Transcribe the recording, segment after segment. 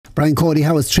Brian Cody,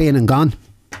 how has training gone?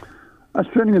 As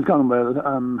training has gone well.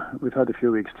 We've had a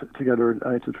few weeks together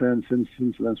to train since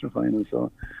the Leinster final,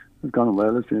 so it's gone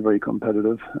well. It's been very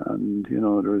competitive, and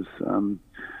there's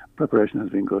preparation has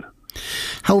been good.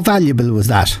 How valuable was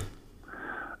that?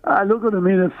 Look, I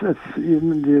mean, it's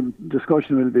even the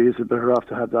discussion will be: is it better off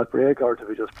to have that break or to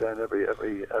be just playing every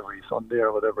Sunday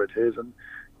or whatever it is? And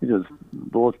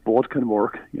both can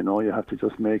work. You have to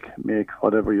just make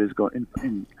whatever is going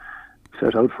in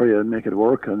set out for you and make it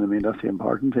work. And I mean, that's the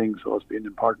important thing. So it's been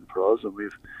important for us, and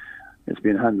it's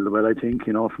been handled well, I think,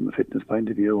 from a fitness point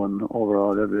of view and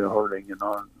overall every hurling and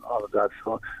all of that.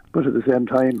 So, but at the same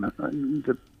time,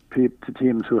 the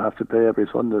teams who have to play every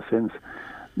Sunday, since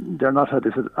they're not at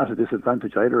a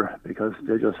disadvantage either, because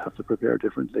they just have to prepare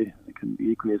differently. It can be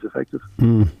equally as effective.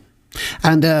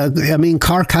 And I mean,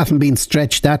 Cork haven't been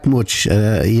stretched that much,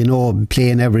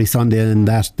 playing every Sunday, and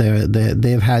that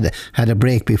they've had a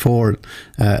break before,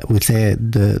 we'll say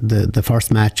the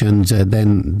first match, and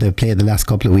then they play the last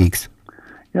couple of weeks.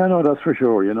 Yeah, no, that's for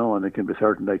sure. And it can be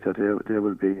certain like that they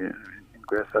will be in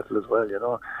great fettle as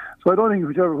well. So I don't think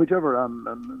whichever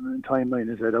timeline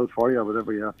is laid out for you,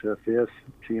 whatever you have to face,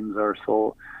 teams are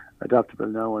so adaptable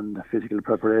now, and physical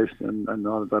preparation and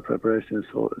all of that preparation is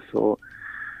so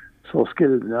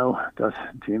skilled now that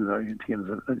teams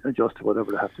adjust to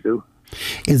whatever they have to do.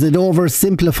 Is it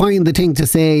oversimplifying the thing to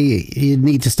say you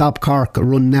need to stop Cork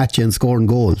running at you and scoring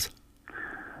goals?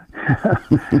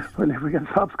 Well, if we can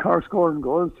stop Cork scoring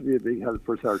goals, to be a big help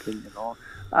for certain,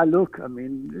 Look, I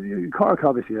mean, Cork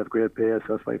obviously have great pace.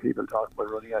 That's why people talk about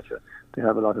running at you. They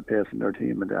have a lot of pace in their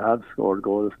team, and they have scored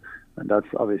goals, and that's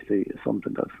obviously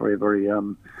something that's very, very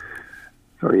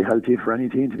very healthy for any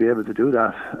team to be able to do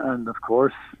that. And of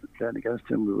course, playing against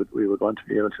him, we were going to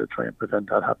be able to try and prevent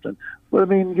that happening. But I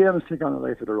mean, games take on a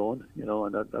life of their own,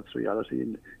 and that's reality.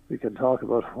 And we can talk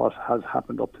about what has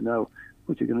happened up to now,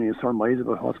 but you can only surmise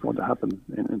about what's going to happen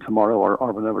in tomorrow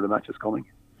or whenever the match is coming.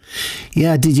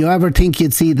 Yeah, did you ever think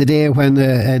you'd see the day when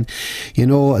the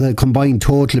combined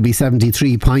total would be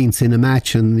 73 points in a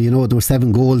match, and there were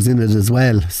 7 goals in it as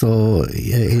well, so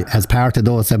as part of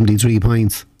those 73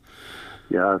 points?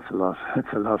 Yeah, it's a lot. It's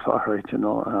a lot, all right.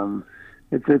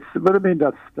 But I mean,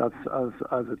 that's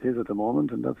as it is at the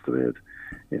moment, and that's the way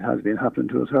it has been happening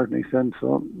to a certain extent.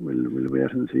 So we'll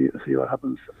wait and see what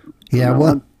happens. Yeah,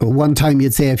 one time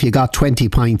you'd say if you got 20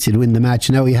 points, you'd win the match.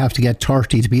 Now you have to get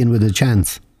 30 to be in with a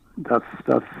chance. That's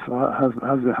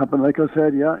has happened. Like I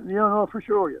said, yeah, no, for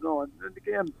sure. And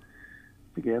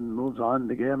the game moves on.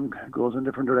 The game goes in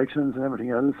different directions and everything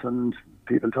else. And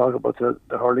people talk about the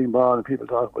hurling ball, and people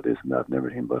talk about this and that and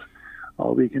everything. But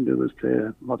all we can do is play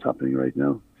what's happening right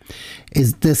now.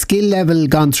 Is the skill level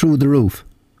gone through the roof?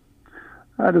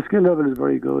 The skill level is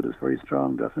very good. It's very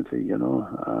strong, definitely.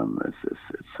 It's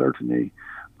certainly.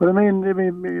 But I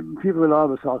mean, people will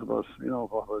always talk about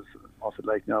what's it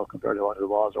like now compared to what it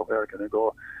was, or where can it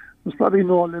go. There's probably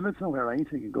no limits on where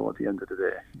anything can go at the end of the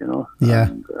day. Yeah.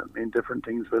 And, I mean, different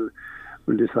things will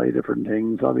decide different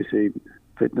things. Obviously,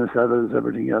 fitness levels,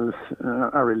 everything else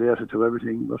are related to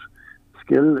everything, but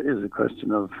skill is a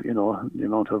question of the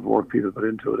amount of work people put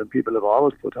into it, and people have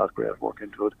always put that great work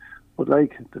into it. But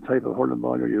like the type of hurling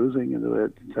ball you're using and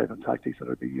the type of tactics that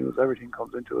are being used, everything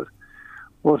comes into it.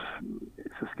 But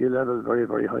it's a skill level very,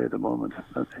 very high at the moment.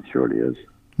 It surely is.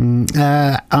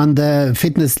 On the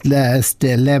fitness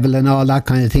level and all that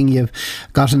kind of thing, you've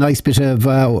got a nice bit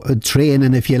of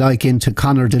training, if you like, into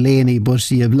Conor Delaney, but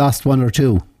you've lost 1 or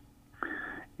 2.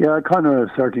 Yeah,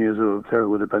 Conor certainly is a player who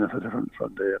would have benefited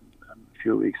from the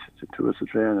few weeks to us to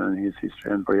train, and he's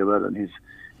trained very well, and he's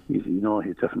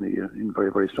definitely in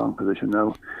very, very strong position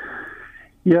now.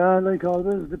 Yeah, like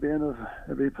always, the bane of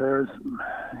every player's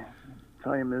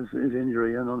time is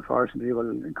injury, and unfortunately,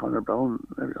 Conor Browne,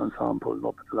 everyone saw him pulling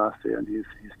up the last day, and he's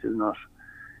still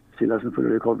hasn't fully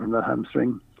recovered from that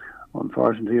hamstring.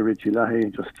 Unfortunately, Richie Leahy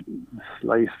just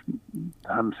slight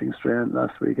hamstring strain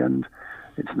last weekend.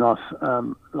 It's not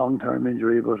long-term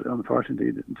injury, but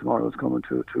unfortunately, tomorrow's coming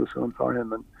too soon for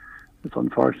him, and it's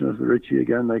unfortunate for Richie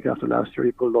again. Like after last year,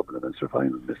 he pulled up in the Munster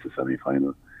final, missed the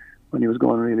semi-final when he was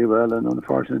going really well, and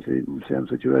unfortunately, same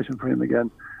situation for him again.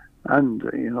 And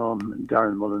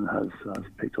Darren Mullen has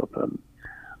picked up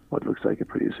what looks like a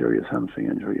pretty serious hamstring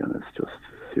injury, and it's just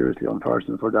seriously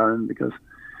unfortunate for Darren, because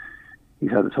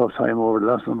he's had a tough time over the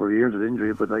last number of years with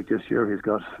injury, but like this year he's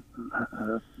got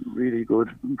really good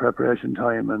preparation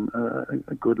time and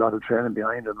a good lot of training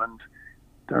behind him, and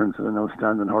Darren's an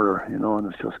outstanding hurler, and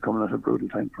it's just coming at a brutal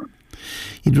time for him.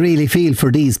 You'd really feel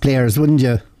for these players, wouldn't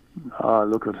you?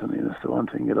 Look, it's the one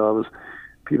thing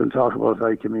people talk about,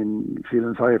 like, I mean,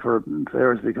 feeling sorry for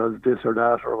players because this or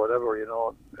that or whatever, you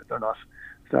know, they're not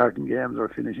starting games or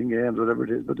finishing games, whatever it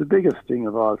is. But the biggest thing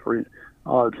of all for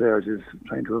all players is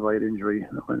trying to avoid injury.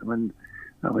 When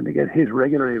they get hit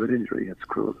regularly with injury, it's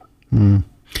cruel.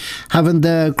 Having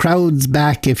the crowds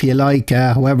back, if you like,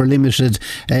 however limited,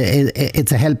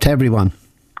 it's a help to everyone.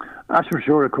 For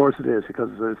sure, of course it is, because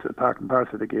it's a part and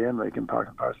parcel of the game, like, and part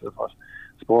and parcel of what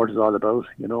sport is all about,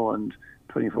 you know. And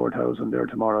 24,000 there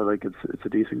tomorrow, like, it's a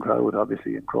decent crowd.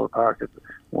 Obviously in Croke Park it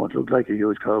won't look like a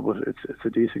huge crowd, but it's a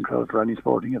decent crowd for any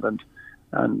sporting event,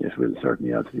 and it will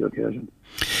certainly add to the occasion.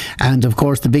 And of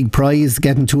course the big prize,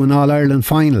 getting to an All-Ireland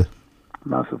final.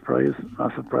 Massive prize,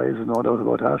 there's no doubt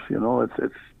about that. You know,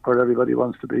 it's where everybody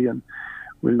wants to be, and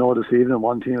we'll know this evening.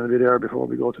 One team will be there before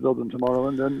we go to Dublin tomorrow,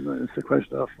 and then it's a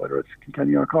question of whether it's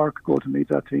Kilkenny or Cork go to meet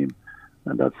that team,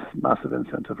 and that's massive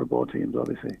incentive for both teams,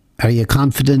 obviously. Are you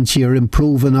confident you're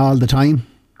improving all the time?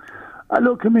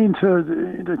 Look, I mean,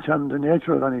 the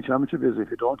nature of any championship is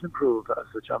if you don't improve as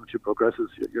the championship progresses,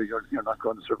 you're not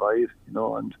going to survive, you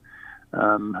know, and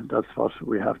that's what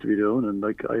we have to be doing. And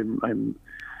like,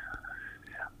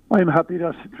 I'm happy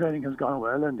that training has gone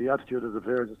well, and the attitude of the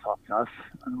players is top class,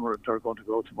 and they're going to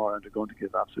go tomorrow and they're going to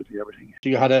give absolutely everything. So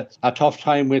you had a tough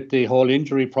time with the whole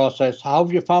injury process. How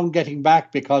have you found getting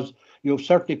back? Because you've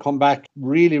certainly come back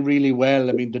really, really well.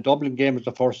 I mean, the Dublin game was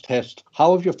the first test.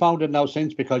 How have you found it now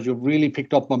since? Because you've really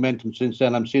picked up momentum since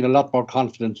then. I'm seeing a lot more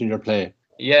confidence in your play.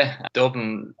 Yeah,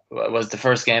 Dublin was the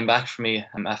first game back for me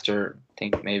after, I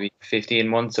think, maybe 15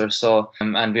 months or so.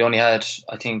 And we only had,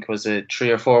 I think, was it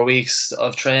 3 or 4 weeks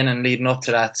of training leading up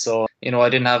to that. So, you know, I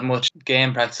didn't have much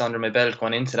game practice under my belt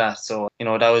going into that. So, you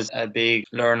know, that was a big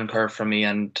learning curve for me.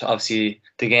 And obviously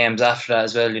the games after that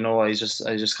as well, you know, I was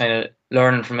just kind of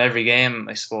learning from every game,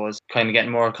 I suppose, kind of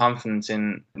getting more confidence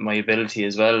in my ability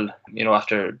as well, you know,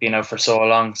 after being out for so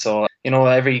long. So, you know,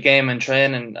 every game and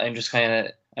training,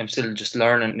 I'm still just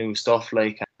learning new stuff,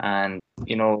 like, and,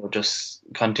 you know, just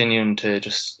continuing to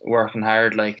just working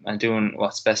hard, like, and doing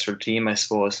what's best for the team, I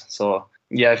suppose. So,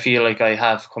 yeah, I feel like I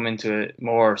have come into it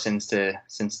more since the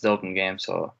Dublin game,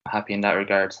 so happy in that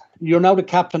regard. You're now the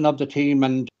captain of the team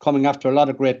and coming after a lot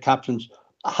of great captains.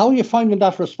 How are you finding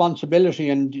that responsibility,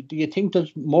 and do you think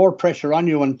there's more pressure on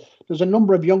you? And there's a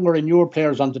number of younger and newer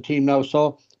players on the team now,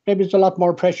 so maybe there's a lot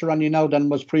more pressure on you now than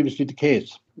was previously the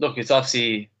case. Look, it's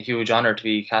obviously a huge honour to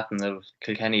be captain of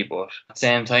Kilkenny, but at the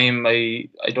same time, I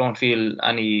don't feel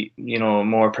any, you know,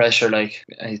 more pressure. Like,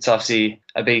 it's obviously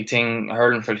a big thing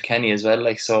hurling for Kilkenny as well.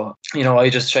 Like, so, you know, I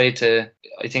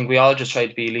think we all just try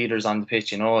to be leaders on the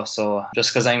pitch, you know. So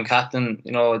just because I'm captain,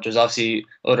 you know, there's obviously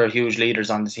other huge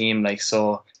leaders on the team. Like,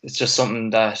 so it's just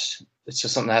something that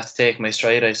I have to take my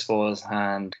stride, I suppose.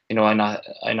 And, you know, I'm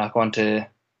not going to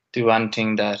do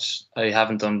anything that I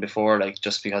haven't done before, like,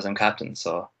 just because I'm captain.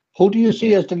 So who do you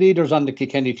see as the leaders on the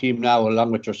Kilkenny team now,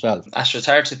 along with yourself? Actually, it's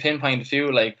hard to pinpoint a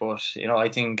few, like, but, you know, I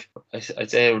think I'd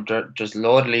say there's a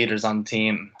load of leaders on the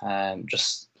team.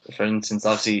 Just for instance,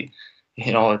 obviously,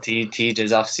 you know, TJ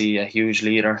is obviously a huge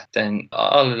leader. Then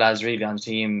all the lads really on the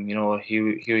team, you know,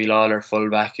 Hughie Lawler,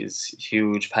 fullback, is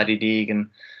huge. Paddy Deegan,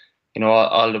 you know,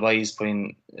 all the boys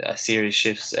putting serious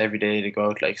shifts every day to go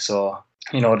out, like, so.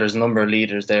 You know, there's a number of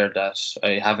leaders there that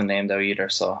I haven't named out either.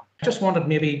 So I just wanted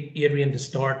maybe, Adrian, to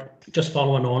start just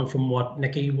following on from what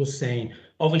Nicky was saying.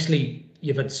 Obviously,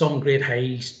 you've had some great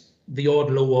highs, the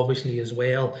odd low obviously as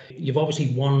well. You've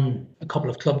obviously won a couple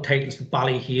of club titles with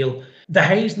Ballyhale. The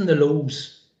highs and the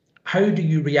lows, how do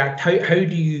you react? How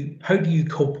do you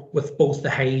cope with both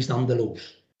the highs and the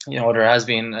lows? You know, there has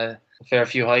been a fair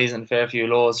few highs and a fair few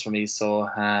lows for me. So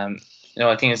you know,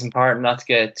 I think it's important not to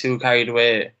get too carried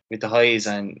away with the highs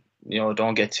and, you know,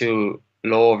 don't get too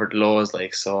low over the lows,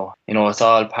 like, so, you know, it's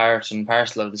all part and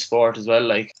parcel of the sport as well,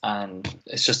 like, and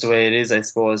it's just the way it is, I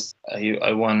suppose.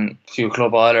 I won a few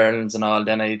Club All-Irelands and all,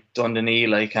 then I done the knee,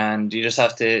 like, and you just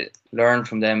have to learn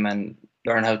from them and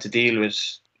learn how to deal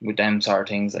with them sort of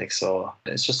things, like, so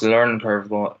it's just a learning curve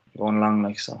going along,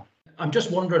 like, so. I'm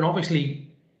just wondering, obviously,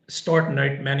 starting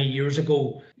out many years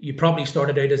ago, you probably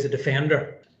started out as a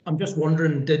defender. I'm just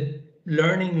wondering, did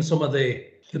learning some of the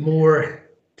more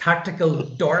tactical,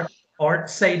 dark art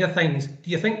side of things,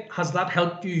 do you think, has that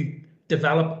helped you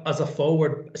develop as a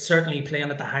forward, certainly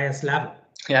playing at the highest level?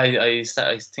 Yeah, I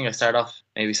think I started off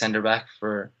maybe centre back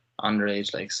for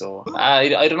underage, like, so I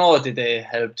don't know, did they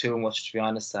help too much, to be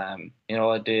honest. You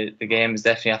know, the game has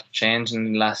definitely have to change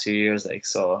in the last few years, like,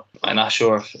 so I'm not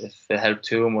sure if they helped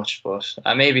too much, but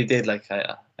I maybe did, like,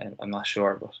 I'm not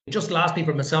sure. But just lastly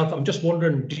for myself, I'm just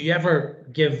wondering, do you ever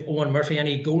give Owen Murphy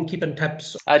any goalkeeping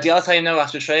tips? At the odd time now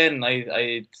after training,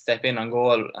 I step in on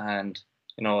goal, and,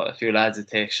 you a few lads that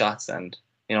take shots, and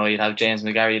you'd have James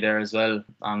McGarry there as well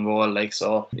on goal. Like,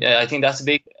 so yeah, I think that's a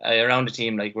big around the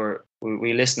team. Like,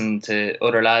 we listen to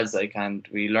other lads, like, and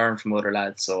we learn from other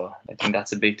lads. So I think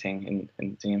that's a big thing in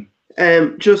the team.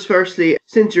 Just firstly,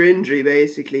 since your injury,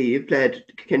 basically, you've played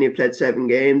 7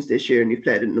 games this year and you've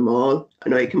played in them all. I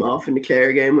know you came off in the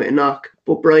Clare game with a knock,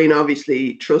 but Brian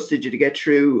obviously trusted you to get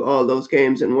through all those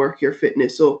games and work your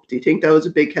fitness up. Do you think that was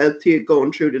a big help to you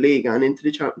going through the league and into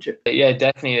the championship? Yeah,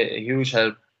 definitely a huge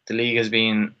help. The league has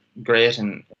been great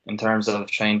in terms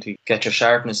of trying to get your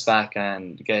sharpness back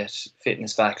and get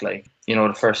fitness back. Like,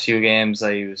 the first few games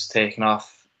I was taken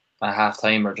off at half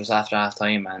time or just after half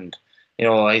time, and I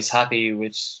was happy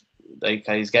with, like,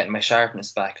 I was getting my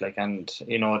sharpness back, like, and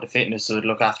the fitness would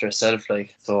look after itself,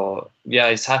 like. So yeah,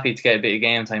 I was happy to get a bit of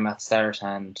game time at the start,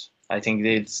 and I think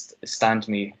they'd stand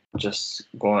to me just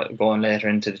going later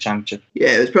into the championship.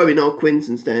 Yeah, it was probably no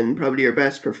coincidence then. Probably your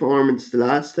best performance the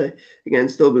last day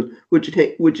against Dublin. Would you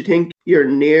think you're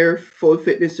near full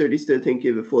fitness, or do you still think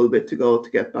you have a full bit to go to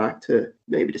get back to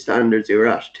maybe the standards you were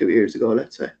at 2 years ago,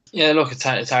 let's say? Yeah, look, it's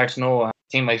hard to know. I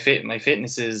think my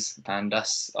fitness is, and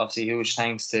that's obviously huge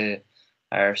thanks to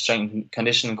our strength and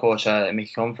conditioning coach,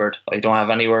 Mickey Comfort. I don't have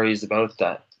any worries about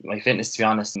that. My fitness, to be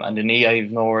honest, and the knee, I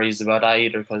have no worries about that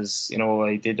either, because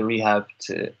I did the rehab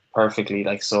perfectly,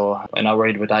 like, so I'm not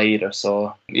worried about that either.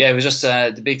 So yeah, it was just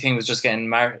the big thing was just getting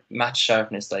match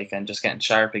sharpness, like, and just getting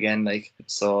sharp again, like.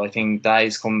 So I think that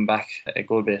is coming back a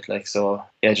good bit, like. So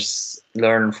yeah, just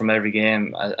learning from every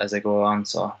game as I go on.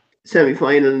 So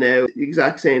semi-final now, the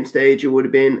exact same stage you would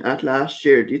have been at last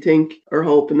year. Do you think, or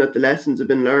hoping that the lessons have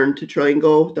been learned to try and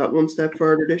go that one step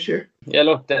further this year? Yeah,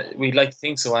 look, we'd like to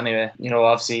think so anyway.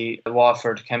 Obviously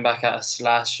Watford came back at us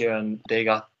last year and they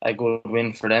got a good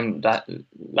win for them that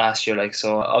last year, like.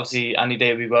 So obviously any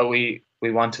day we go, we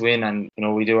want to win, and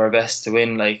we do our best to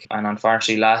win, like. And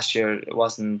unfortunately last year it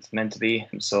wasn't meant to be.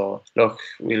 So look,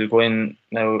 we'll go in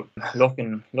now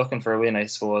looking for a win, I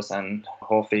suppose, and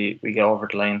hopefully we get over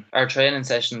the line. Our training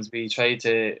sessions, we try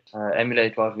to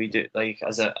emulate what we do, like,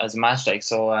 as a match, like.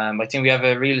 So I think we have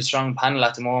a really strong panel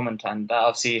at the moment, and that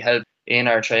obviously helps in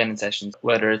our training sessions.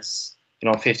 Whether it's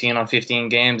 15 on 15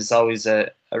 games, it's always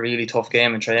a really tough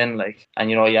game in training, like. And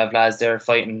you have lads there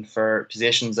fighting for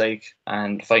positions, like,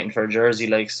 and fighting for a jersey,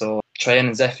 like. So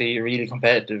training's definitely really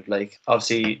competitive, like.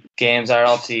 Obviously games are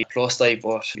obviously plus, like,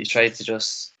 but we try to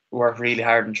just work really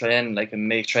hard in training, like, and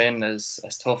make training as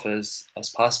tough as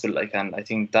possible, like. And I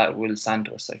think that will stand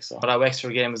to us, like. So that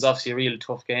Wexford game was obviously a really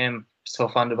tough game. It's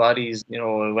tough on the bodies,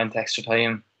 it went to extra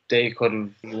time. They could have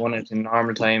won it in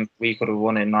normal time. We could have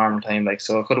won it in normal time, like.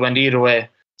 So it could have went either way.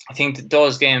 I think that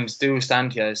those games do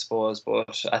stand to you, I suppose.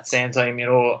 But at the same time,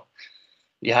 you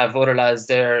have other lads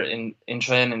there in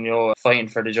training, fighting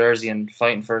for the jersey and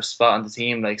fighting for a spot on the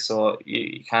team, like. So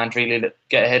you can't really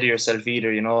get ahead of yourself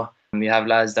either, And you have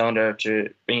lads down there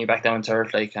to bring you back down to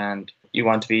earth, like, and you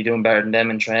want to be doing better than them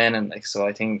in training, like. So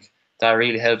I think that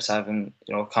really helps having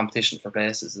competition for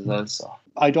places as well. So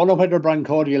I don't know whether Brian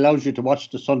Cody allows you to watch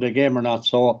the Sunday game or not.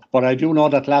 So, but I do know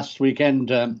that last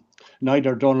weekend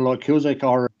neither Donald Cusick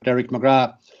or Derek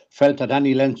McGrath felt that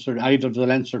either of the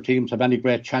Leinster teams have any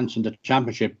great chance in the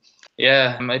championship.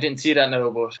 Yeah, I didn't see that now,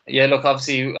 but yeah, look,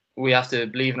 obviously we have to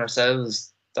believe in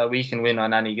ourselves that we can win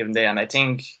on any given day, and I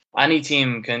think any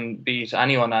team can beat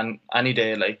anyone on any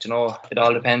day. Like, it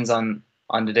all depends on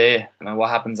the day and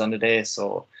what happens on the day.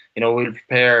 So we'll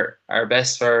prepare our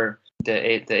best for the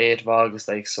 8th of August,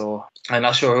 like. So I'm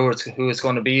not sure who it's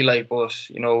going to be, like, but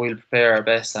we'll prepare our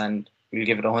best and we'll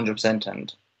give it 100%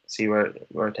 and see where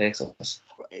it takes us.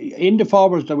 In the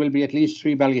forwards, there will be at least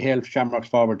 3 Ballyhale Shamrocks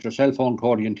forwards: yourself, Owen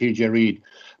Cody and TJ Reid.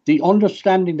 The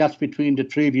understanding that's between the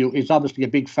three of you is obviously a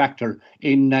big factor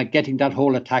in getting that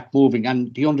whole attack moving,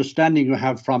 and the understanding you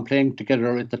have from playing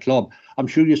together at the club. I'm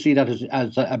sure you see that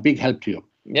as a big help to you.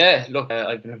 Yeah, look,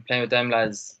 I've been playing with them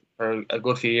lads for a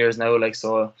good few years now, like.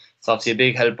 So it's obviously a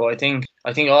big help. But I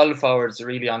think all the forwards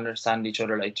really understand each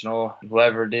other, like.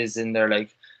 Whoever it is in there,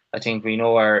 like, I think we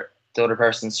know the other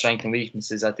person's strengths and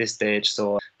weaknesses at this stage.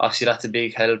 So obviously that's a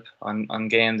big help on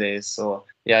game days. So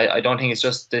yeah, I don't think it's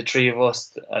just the three of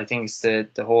us. I think it's the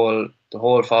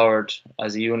whole forward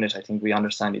as a unit. I think we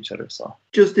understand each other. So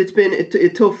it's been a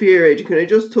tough year, AJ. Can I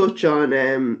just touch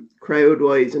on crowd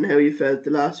wise and how you felt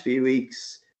the last few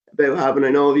weeks about having?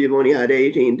 I know you've only had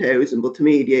 18,000, but to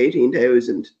me the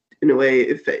 18,000 in a way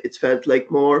it's felt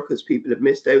like more because people have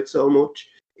missed out so much.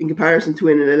 In comparison to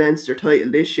winning a Leinster title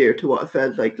this year to what it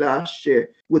felt like last year,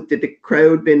 would the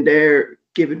crowd been there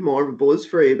give it more of a buzz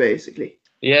for you, basically?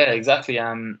 Yeah, exactly.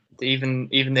 Even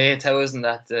the 8,000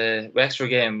 at the Wexford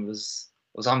game was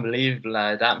unbelievable.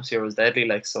 The atmosphere was deadly,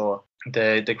 like. So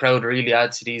the crowd really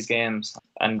adds to these games.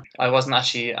 And I wasn't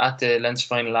actually at the Leinster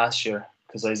final last year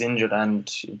because I was injured, and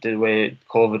the way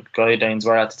COVID guidelines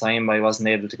were at the time, I wasn't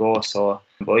able to go. So,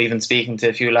 but even speaking to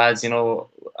a few lads,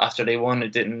 after they won,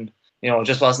 it didn't, it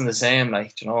just wasn't the same, and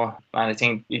I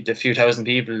think the few thousand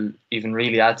people even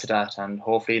really add to that. And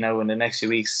hopefully now in the next few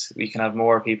weeks we can have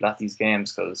more people at these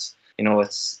games, because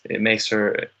it makes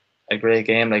for a great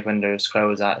game, like when there's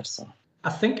crowds at it. So I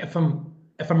think if I'm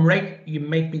right, you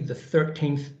might be the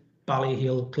 13th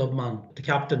Ballyhale clubman, the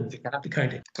captain of the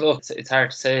county. Look, it's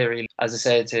hard to say, really. As I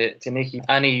said to Nicky,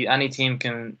 any team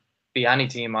can be any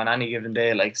team on any given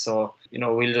day. So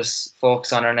we'll just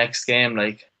focus on our next game,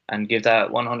 and give that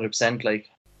 100%.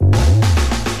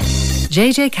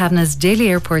 JJ Kavanagh's Daily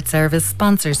Airport Service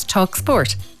sponsors Talk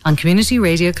Sport on Community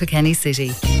Radio Kilkenny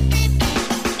City.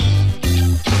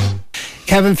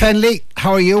 Kevin Fennelly,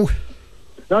 how are you?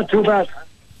 Not too bad.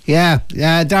 Yeah,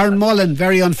 Darren Mullen,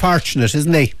 very unfortunate,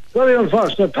 isn't he? Very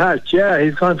unfortunate, Pat. Yeah,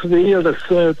 he's gone for the year they're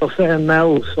saying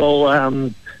now, so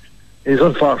he's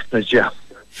unfortunate, yeah.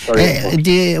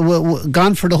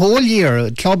 Gone for the whole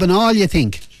year, club and all, you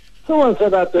think? Someone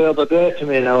said that the other day to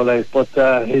me now, but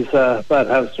he's a bad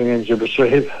hamstring injury, but sure,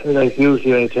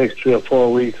 usually it takes 3 or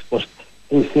 4 weeks, but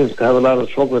he seems to have a lot of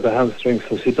trouble with the hamstrings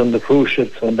since he's done the cruise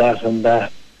ships and that, and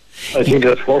I think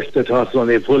at first they thought it was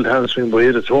only a pulled hamstring, but he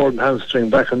had a torn hamstring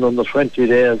back in under 20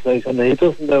 days, and he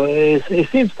doesn't. He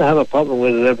seems to have a problem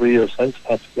with it every year since,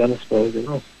 Pat, to be honest with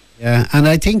you, Yeah, and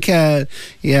I think, I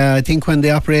think when they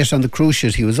operated on the cruise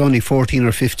ship, he was only 14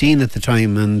 or 15 at the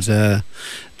time, and that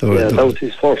was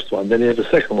his first one. Then he had the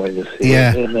second one, you see.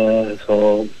 Yeah.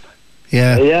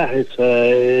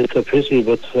 It's a pity,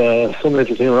 but some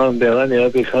little thing wrong there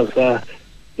anyway, because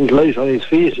he's light on his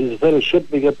feet. He's a fellow shouldn't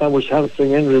be getting that much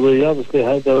hamstring injury, but he obviously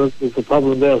there's a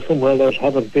problem there somewhere that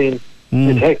haven't been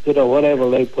detected or whatever,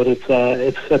 but it's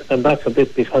set them back a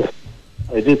bit, because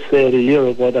I did say it a year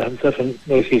ago that himself and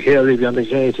Nicky Carey will be on the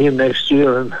Kilkenny team next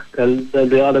year, and they'll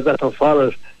be all the better for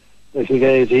it, the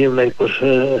Kilkenny team, but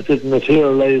it didn't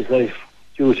materialise,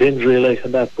 due to injury,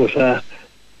 and that, but that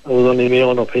was only my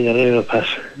own opinion anyway, Pat.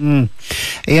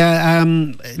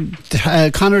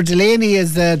 Conor Delaney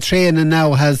is training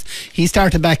now. He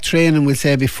started back training, we'll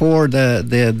say, before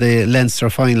the Leinster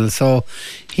final, so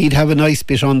he'd have a nice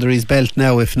bit under his belt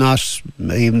now, if not,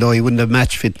 even though he wouldn't have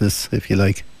match fitness, if you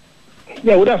like.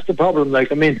 Yeah, well, that's the problem.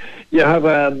 You have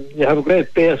a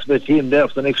great base of a team there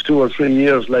for the next 2 or 3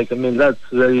 years. That's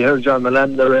you heard John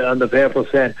Melander on the paper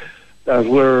saying that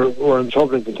we're in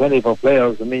trouble in Kilkenny for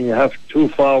players. You have 2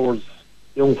 forwards,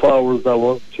 young forwards that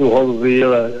were 2 hurls a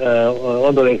year,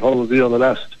 under 8 hurls a year in the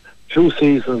last 2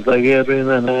 seasons, like Adrian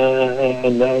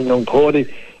and young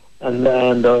Cody, and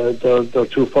they're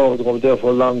 2 forwards going there for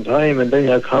a long time. And then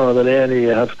you have Conor Delaney, you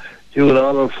have Hugh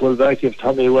Lawler full back, you have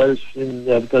Tommy Welsh, and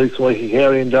you have guys like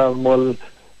Harry and Darren Mullen.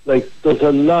 There's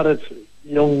a lot of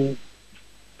young,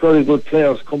 very good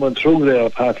players coming through there,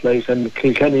 Pat. And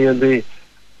Kilkenny will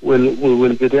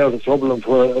be there to trouble them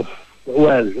for,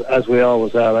 well, as we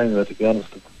always are anyway, to be honest.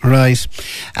 Right.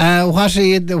 What do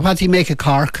you make of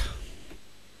Cork?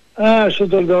 So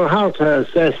they're hard to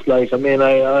assess. I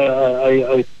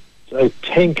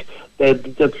think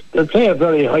they play a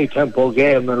very high tempo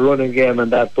game and running game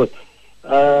and that, but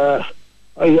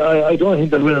I don't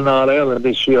think they'll win an All-Ireland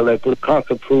this year. But Cork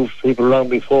have proved people wrong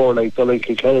before. They're like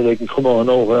Kilkenny, they can come on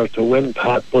over to win,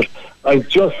 Pat. But I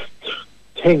just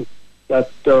think that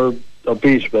they're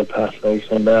beatable, Pat.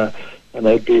 And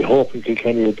I'd be hoping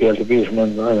Kilkenny would be able to beat them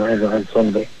on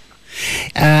Sunday.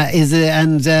 How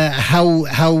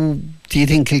do you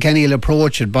think Kilkenny will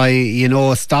approach it? By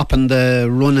stopping the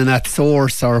running at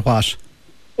source, or what?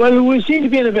 Well, we seem to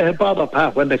be in a bit of bother,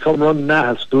 Pat, when they come running at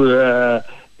us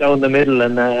down the middle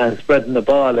and spreading the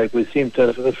ball. We seem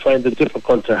to find it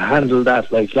difficult to handle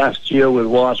that. Last year with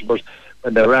Waterford,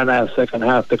 when they ran out second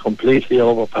half, they completely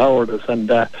overpowered us,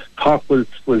 and Cork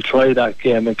will try that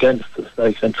game against us,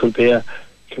 and it'll be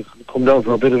come down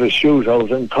for a bit of a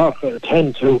shootout, and Cork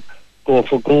tend to go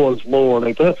for goals more.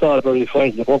 That's all very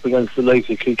frightening. Up against the likes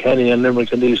of Kilkenny and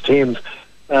Limerick and these teams,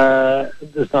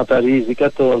 it's not that easy to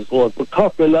get those goals, but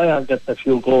Cork rely on getting a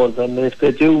few goals, and if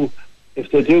they do,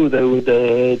 there'll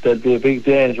be a big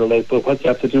danger. But what you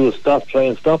have to do is try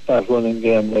and stop that running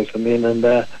game.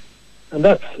 And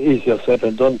that's easier said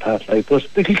than done, Pat. But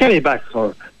the Kilkenny backs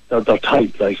they're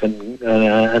tight, and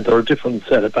they're a different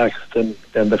set of backs than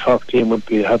the Cork team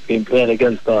have been playing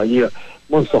against all year.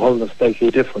 Munster Holland is slightly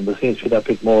different. They seem to be that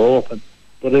bit more open.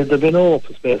 But there've been no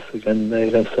open space against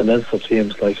the Leinster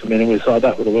teams. We saw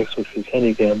that with the Wexford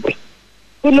Kilkenny game. But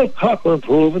look, Cork are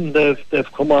improving.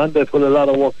 They've come on. They put a lot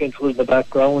of work into it in the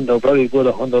background. They're very good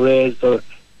at underage.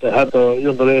 They have the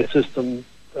under-8 system,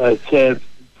 I'd say,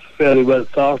 fairly well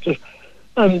sorted,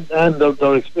 and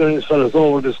their experienced fellas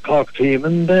over this Cork team,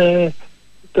 and they're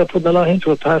putting a lot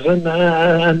into it, Pat,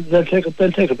 and they'll take a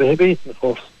bit of beating, of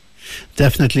course.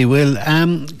 Definitely will.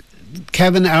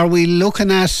 Kevin, are we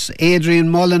looking at Adrian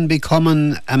Mullen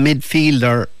becoming a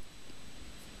midfielder?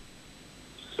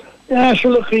 Yeah,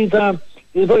 sure. Look, he's a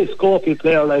very scopy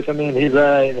player. Like, I mean, he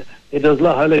does a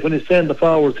lot. Like when he's playing the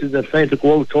forwards, he's trying to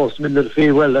go out towards the middle of the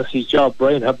field. Well, that's his job.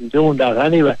 Brian have been doing that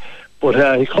anyway.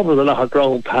 But he covers a lot of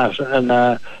ground, Pat, and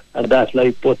that.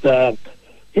 Like, but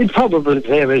he'd probably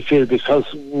play midfield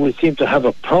because we seem to have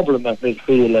a problem at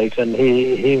midfield. Like, and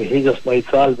he just might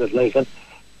solve it. Like, and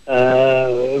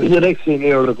you'd like to see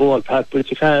near the goal, Pat, but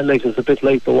you can't. Like, it's a bit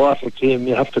like the Waterford team.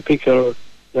 You have to pick your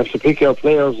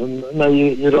players, and now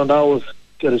you don't always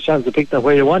get a chance to pick them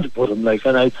where you want to put them. Like,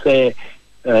 and I'd say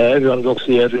everyone looks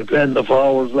at Adrian playing the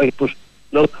forwards. Like, but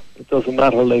look, it doesn't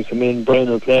matter. Like, I mean, Brian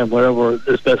will play him wherever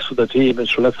is best for the team, and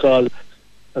so that's all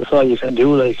you can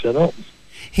do. Like, you know,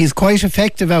 he's quite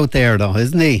effective out there, though,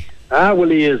 isn't he? Well,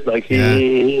 he is. Like,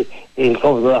 he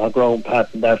covers a lot of ground,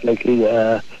 Pat, and that. Like, he's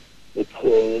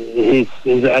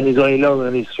only learning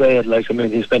and he's straight. Like, I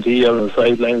mean, he spent a year on the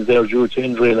sidelines there due to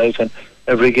injury. Like, and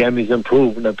every game he's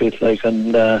improving a bit. Like,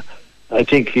 and I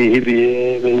think he'll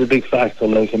be a big factor.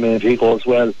 Like, I mean, if he goes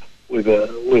well, we've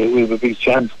a big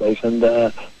chance. Like, and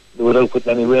without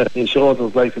putting any weight in his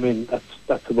shoulders. Like, I mean,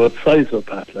 that's about the size of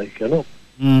Pat. Like, you know.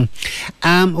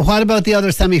 What about the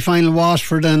other semi-final,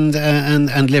 Waterford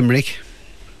and Limerick?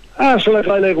 So like,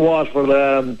 I like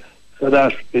Waterford. So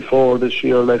that before this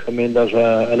year, like, I mean, that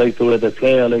I like the way they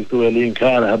play. I like the way Liam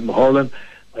Carr have them hurling.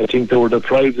 I think they were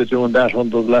deprived of doing that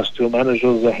under the last two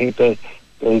managers. I think they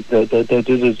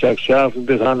did a Jack Sharp a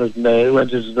bit on it, and they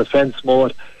went into defence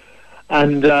mode.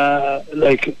 And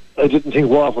like, I didn't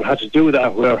think Waterford had to do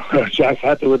that where Jack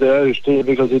had to with the Irish team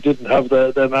because he didn't have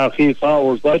the marquee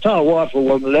forwards. But I thought Waterford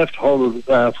were left hurled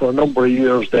for a number of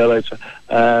years there, like,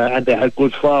 and they had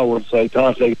good forwards. So I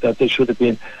thought like that they should have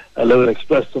been allowed to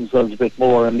express themselves a bit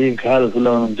more, and Liam Callis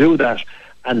allowed them to do that.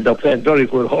 And they're playing very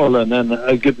good hurling, and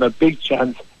I give them a big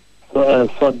chance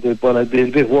Sunday, but I'd be a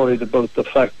bit worried about the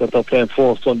fact that they're playing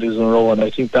 4 Sundays in a row, and I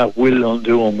think that will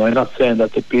undo them. I'm not saying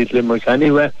that they beat Limerick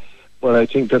anyway, but I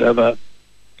think they'd have a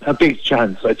big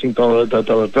chance. I think they're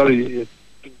a very,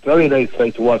 very nice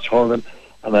side to watch hurling,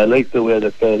 and I like the way they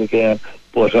play the game.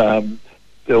 But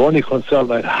the only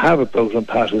concern I have about them,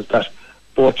 Pat, is that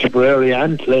both Tipperary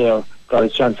and Clare got a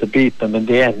chance to beat them in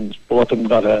the end. Both of them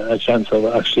got a chance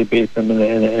of actually beating them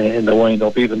in the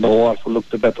wind-up, even though Waterford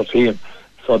looked a better team.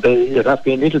 So you'd have to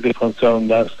be a little bit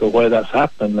concerned as to why that's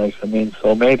happening. Like, I mean,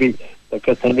 so maybe they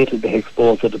get a little bit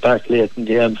exposed at the back late in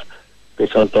games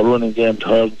because the running game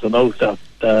turns them out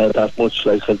that much.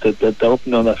 Like, so they're up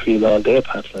and on that field all day,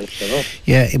 Pat. Like, you know.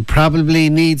 Yeah, it probably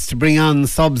needs to bring on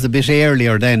subs a bit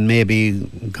earlier then, maybe,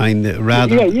 kind of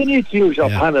rather. Yeah, you need to use your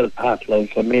panel, Pat.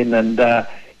 Like, I mean, and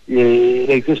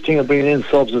like this thing of bringing in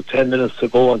subs with 10 minutes to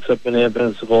go and 7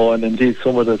 minutes to go, and indeed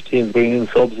some of the teams bringing in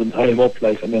subs and time up.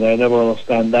 Like, I mean, I never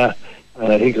understand that,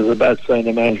 and I think it's a bad sign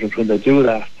of management when they do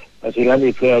that. I think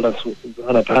any player that's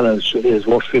on a panel is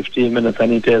worth 15 minutes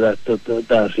any day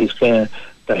that he's playing,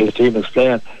 that his team is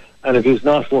playing. And if he's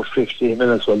not worth 15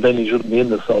 minutes, well, then he shouldn't be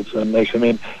in the subs. And like, I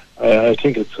mean, I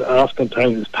think it's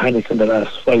oftentimes panic in the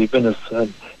last 5 minutes,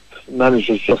 and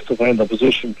managers justifying the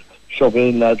position, shoving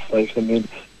in lads. Like, I mean,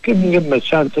 give them a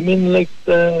chance. I mean, like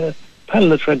the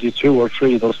panel of 22 or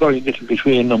 3, there's very little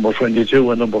between number 22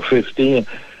 and number 15.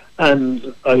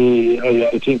 And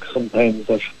I think sometimes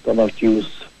that they're not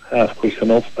used half quick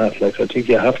enough, Matt. Like, I think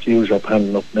you have to use your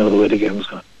panel up now the way the game's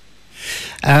gone.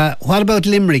 What about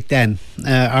Limerick then?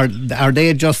 Are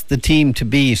they just the team to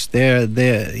beat? Are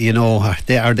they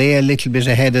a little bit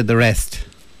ahead of the rest?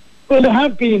 Well, they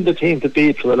have been the team to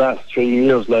beat for the last 3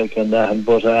 years, like,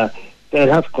 but they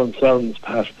have concerns,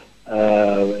 Pat.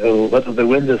 Whether they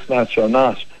win this match or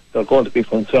not, they're going to be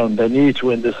concerned. They need to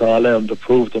win this All-Ireland to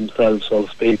prove themselves, so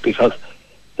to speak, because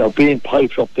they're being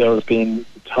piped up there as being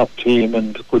top team,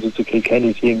 and good as the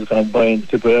Kilkenny teams gone by, and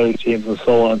Tipperary teams and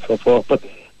so on and so forth. But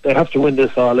they have to win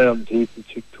this All-Ireland to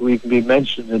even be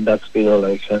mentioned in that sphere,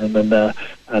 like, and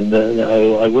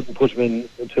I wouldn't put them in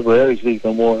Tipperary's league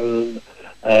no more,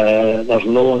 not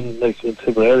alone like in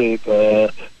Tipperary,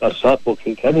 not Stockbrook,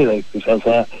 Kilkenny, like, because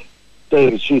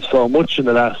they've achieved so much in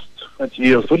the last 20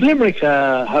 years. But Limerick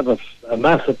have a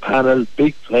massive panel,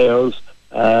 big players,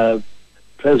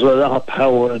 plays with a lot of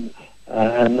power,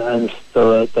 and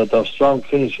they're a strong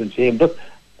finishing team. But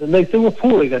like, they were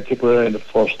poor against Tipperary in the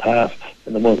first half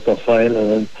in the Munster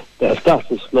final, and they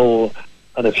started slow.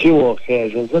 on a few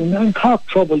occasions, and Cork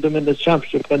troubled them in the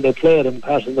championship when they played them,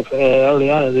 early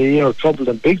on in the year, troubled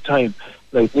them big time,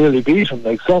 like nearly beat them,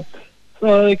 like so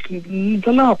like there's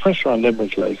a lot of pressure on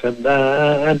Limerick, like, and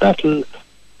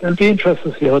it'll be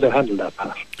interesting to see how they handle that,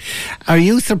 Pat. Are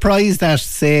you surprised that,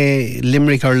 say,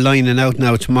 Limerick are lining out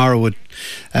now tomorrow with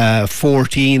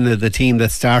 14 of the team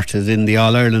that started in the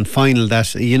All-Ireland final,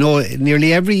 that, you know,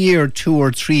 nearly every year 2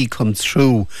 or 3 comes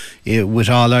through with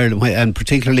All-Ireland, and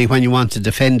particularly when you want to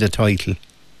defend a title?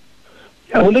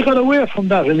 Yeah, well, they got away from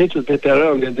that a little bit there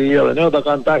early in the year. I know they've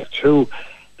gone back to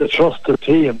the trusted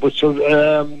team, but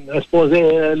I suppose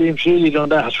Liam Sheely done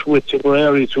that with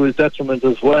Tipperary to his detriment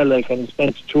as well, like, and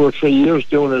spent 2 or 3 years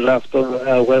doing it after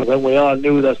when we all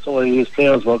knew that some of these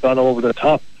players were gone over the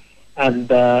top.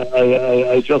 And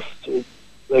I just,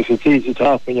 like, it's easy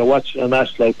talk when you're watching a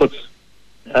match, like, but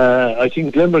I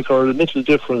think Limerick are a little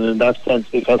different in that sense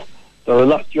because they're a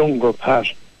lot younger, Pat,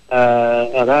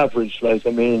 on average. Like,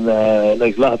 I mean,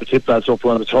 like, a lot of the tip lads up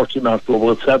around the 30 mark, but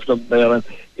about 7 of them there, and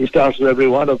he started every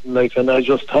one of them, like, and I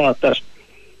just thought that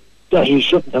he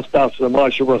shouldn't have started them all.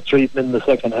 She was treating in the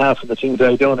second half, and the things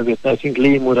I done a bit. And I think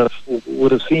Liam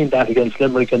would have seen that against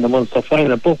Limerick in the Munster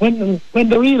final. But when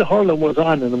the real hurling was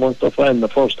on in the Munster final in the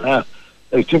first half,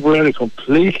 like, Tipperary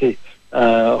completely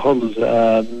hurled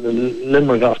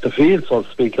Limerick off the field, so to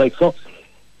speak. Like, so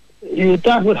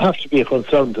that would have to be a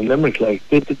concern to Limerick. Like,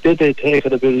 did they take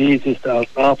it a bit easy start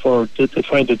off, or did they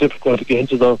find it difficult to get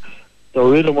into the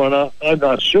rhythm or not? I'm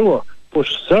not sure, but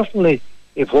certainly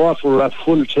if Waterford were at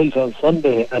full tilt on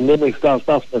Sunday and Limerick starts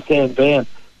off in the same vein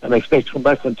and expect to come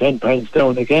back from 10 points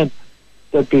down again,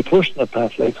 they'd be pushing it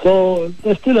past, like. So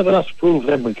they still have a lot to prove,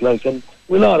 Limerick, like, and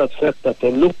we'll all accept that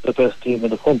they look the best team in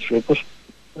the country, but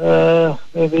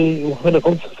maybe when it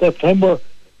comes to September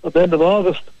at the end of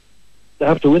August, they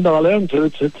have to win the All-Ireland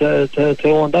to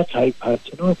own that type, Pat,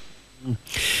 you know.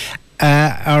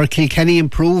 Are Kilkenny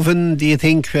improving, do you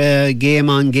think, game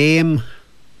on game?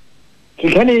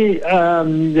 Kilkenny,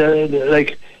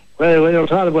 like, when you're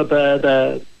talking about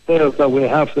the players that we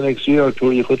have for the next year or two,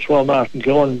 you could throw Martin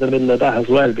Keown in the middle of that as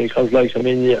well, because, like, I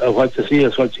mean, what you see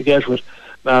is what you get with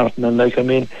Martin, and, like, I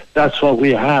mean, that's what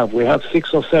we have. We have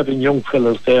 6 or 7 young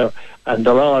fellas there, and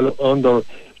they're all under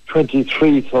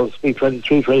 23, so to speak,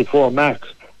 23, 24 max.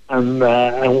 And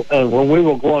when we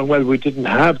were going well, we didn't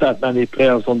have that many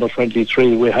players under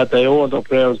 23. We had the older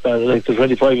players that, like, the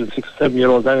 25 and 6,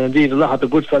 7-year-olds, and indeed a lot of the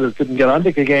good fellas didn't get on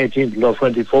the Kilkenny team until they're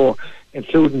 24,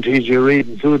 including T.J. Reid,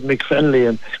 including Mick Fennelly,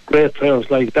 and great players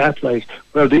like that. Like,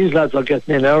 well, these lads are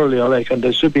getting in earlier, like, and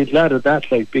they should be glad of that,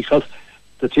 like, because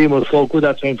the team was so good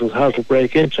that time it was hard to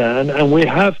break into, and they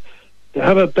have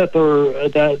a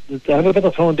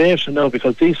better foundation now,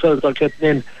 because these fellas are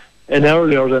getting in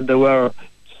earlier than they were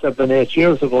 7-8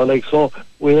 years ago, like, so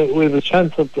we have a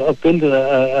chance of building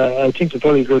I think a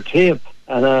very good team,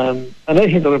 and I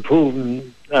think they're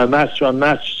improving match on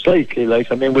match slightly.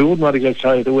 Like, I mean, we wouldn't want to get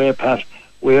carried away, Pat.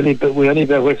 We only bet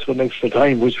Wexford an extra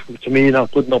time, which to me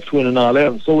not good enough to win an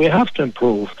All-Ireland, so we have to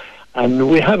improve, and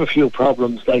we have a few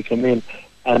problems, like, I mean,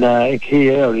 and in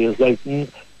key areas, like,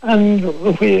 and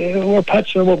we're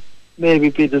patching them up, maybe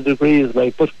be the degrees,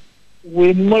 like, but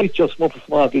we might just come up a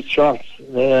small bit short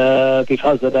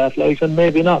because of that, like, and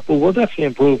maybe not, but we're definitely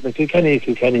improving. Kilkenny,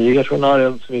 you get to an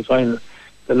All-Ireland semi-final,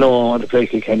 they know I want to play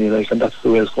Kilkenny, like, and that's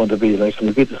the way it's going to be, like, and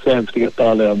it'll be the same to get the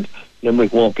All-Ireland.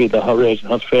 Limerick won't be the raging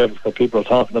hot favourite that people are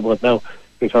talking about now,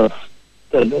 because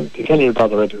Kilkenny will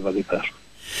bother everybody better.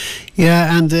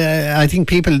 Yeah, and I think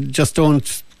people just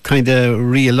don't kind of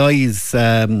realise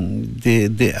I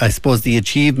suppose the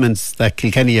achievements that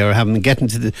Kilkenny are having, getting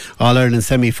to the All-Ireland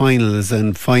semi-finals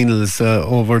and finals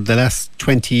over the last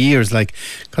 20 years, like,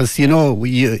 because, you know,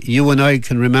 you and I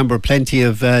can remember plenty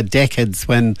of decades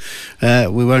when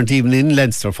we weren't even in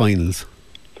Leinster finals.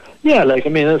 Yeah, like, I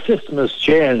mean, the system has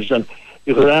changed, and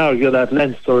you could argue that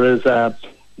Leinster is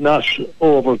not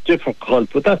over difficult,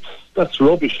 but that's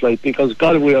rubbish, like, because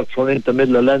Galway are thrown into the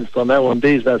middle of Leinster now, and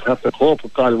these lads have to cope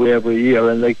with Galway every year,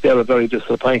 and, like, they're a very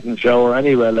disappointing shower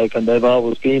anyway, like, and they've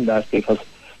always been that, because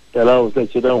they'll always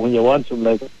let you down when you want them,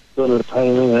 like,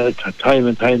 time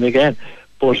and time again.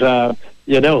 But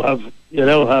you now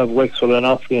have Wexford and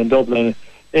Offaly and Dublin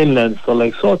in Leinster,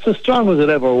 like, so it's as strong as it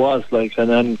ever was, like, and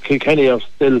then Kilkenny are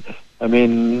still, I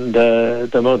mean, the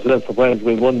amount of Leinster points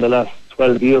we've won the last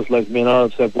 12 years, like, I mean,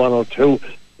 I've said 1 or 2.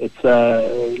 It's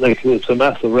like, it's a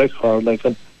massive record, like,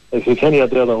 and like, Kilkenny are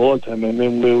there the whole time. I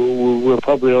mean, we're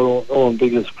probably our own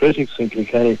biggest critics in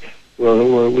Kilkenny.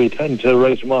 We tend to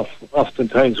write them off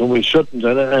oftentimes when we shouldn't,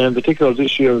 and in particular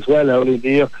this year as well, early in the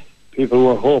year, people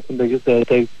were hoping they get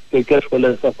to a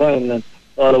Leinster final, and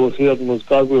all I was hearing was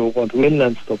Galway were going to win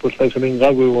Leinster, but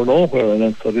Galway were nowhere in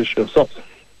Leinster this year. So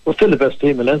we're still the best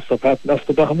team in Leinster, Pat, and that's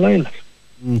the bottom line.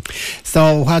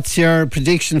 So what's your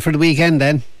prediction for the weekend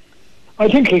then? I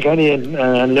think Kilkenny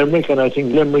and Limerick, and I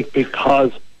think Limerick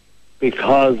because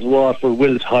Waterford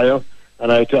will tire,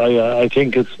 and I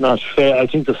think it's not fair. I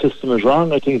think the system is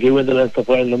wrong. I think if you win the Leinster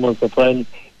final, the Munster final,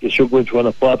 you should go into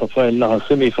a quarter final, not a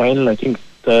semi-final. I think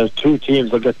the two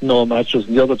teams are getting no matches,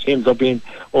 and the other teams are being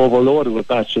overloaded with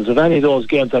matches. If any of those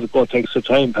games had to go extra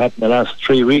time, Pat, in the last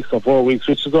 3 weeks or 4 weeks,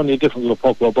 which is only a difference of a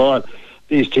puck or ball,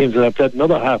 these teams that have played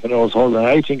another half an hour's hurling.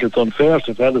 I think it's unfair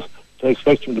to fellas to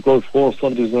expect them to go 4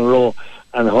 Sundays in a row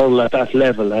and hurl at that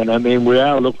level. And I mean, we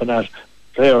are looking at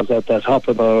players at the top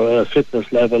of our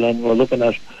fitness level, and we're looking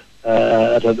at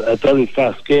a very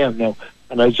fast game now.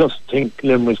 And I just think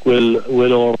Limerick will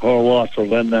overpower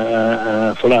Waterford, and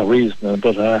for that reason.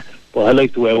 But I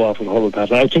like the way Waterford hurl,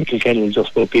 Pat. I think Kilkenny will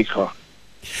just go big Cork.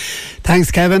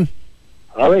 Thanks, Kevin.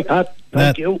 All right, Pat.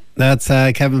 Thank you. That's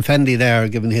Kevin Fendy there,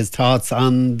 giving his thoughts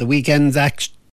on the weekend's action.